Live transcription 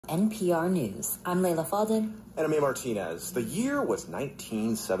NPR News. I'm Leila Fadel. And I'm A. Martinez. The year was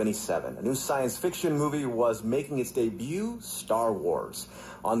 1977. A new science fiction movie was making its debut, Star Wars.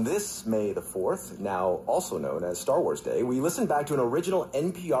 On this May the 4th, now also known as Star Wars Day, we listen back to an original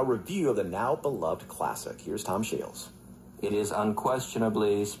NPR review of the now beloved classic. Here's Tom Shales. It is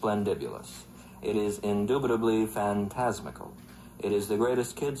unquestionably splendibulous. It is indubitably phantasmical. It is the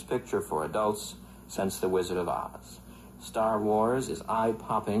greatest kids' picture for adults since The Wizard of Oz. Star Wars is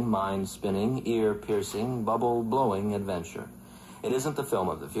eye-popping, mind-spinning, ear-piercing, bubble-blowing adventure. It isn't the film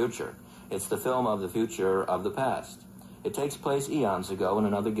of the future. It's the film of the future of the past. It takes place eons ago in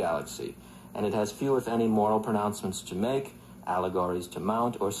another galaxy, and it has few, if any, moral pronouncements to make, allegories to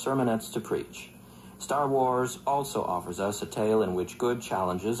mount, or sermonettes to preach. Star Wars also offers us a tale in which good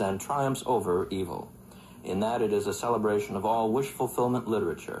challenges and triumphs over evil. In that, it is a celebration of all wish-fulfillment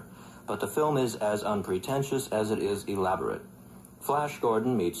literature, but the film is as unpretentious as it is elaborate. Flash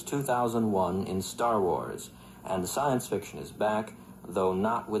Gordon meets 2001 in Star Wars, and the science fiction is back, though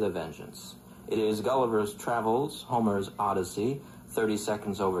not with a vengeance. It is Gulliver's Travels, Homer's Odyssey, 30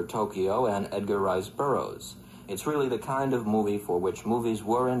 Seconds Over Tokyo, and Edgar Rice Burroughs. It's really the kind of movie for which movies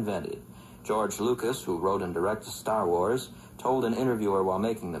were invented. George Lucas, who wrote and directed Star Wars, told an interviewer while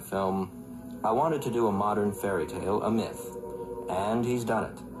making the film, "I wanted to do a modern fairy tale, a myth." And he's done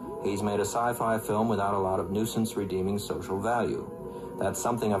it. He's made a sci-fi film without a lot of nuisance-redeeming social value. That's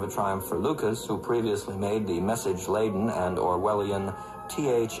something of a triumph for Lucas, who previously made the message-laden and Orwellian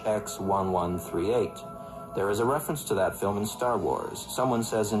THX 1138. There is a reference to that film in Star Wars. Someone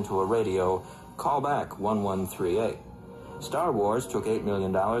says into a radio, "Call back 1138. Star Wars took $8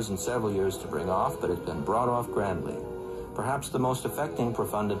 million and several years to bring off, but it's been brought off grandly. Perhaps the most affecting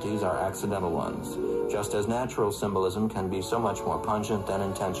profundities are accidental ones, just as natural symbolism can be so much more pungent than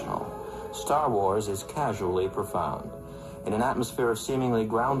intentional. Star Wars is casually profound. In an atmosphere of seemingly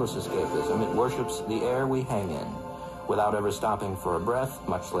groundless escapism, it worships the air we hang in. Without ever stopping for a breath,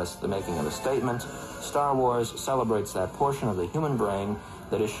 much less the making of a statement, Star Wars celebrates that portion of the human brain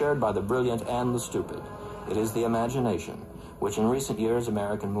that is shared by the brilliant and the stupid. It is the imagination, which in recent years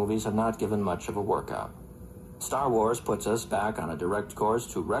American movies have not given much of a workout. Star Wars puts us back on a direct course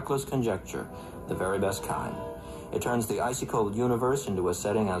to reckless conjecture, the very best kind. It turns the icy-cold universe into a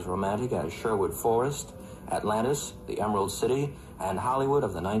setting as romantic as Sherwood Forest, Atlantis, the Emerald City, and Hollywood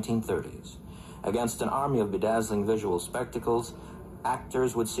of the 1930s. Against an army of bedazzling visual spectacles,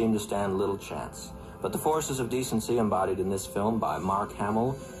 actors would seem to stand little chance. But the forces of decency embodied in this film by Mark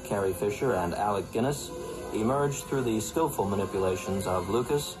Hamill, Carrie Fisher, and Alec Guinness emerged through the skillful manipulations of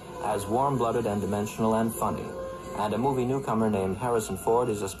Lucas as warm-blooded and dimensional and funny, and a movie newcomer named Harrison Ford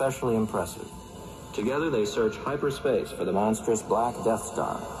is especially impressive. Together they search hyperspace for the monstrous Black Death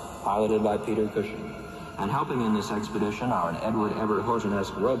Star, piloted by Peter Cushing. And helping in this expedition are an Edward Everett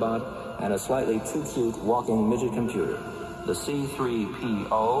Horton-esque robot and a slightly too cute walking midget computer, the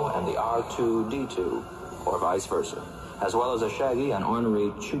C-3PO and the R2-D2, or vice versa, as well as a shaggy and ornery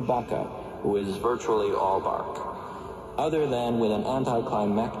Chewbacca, who is virtually all bark. Other than with an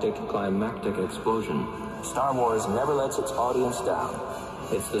anticlimactic explosion, Star Wars never lets its audience down.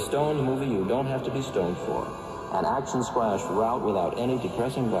 It's the stoned movie you don't have to be stoned for, an action-splashed rout without any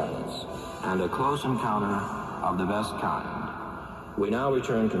depressing violence, and a close encounter of the best kind. We now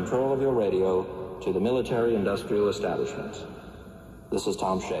return control of your radio to the military-industrial establishment. This is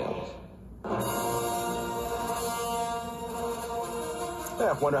Tom Shales. Yeah,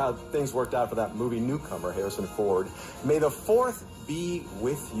 I wonder how things worked out for that movie newcomer, Harrison Ford. May the 4th be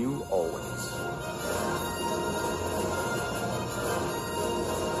with you always.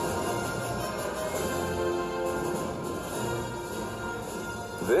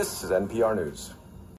 This is NPR News.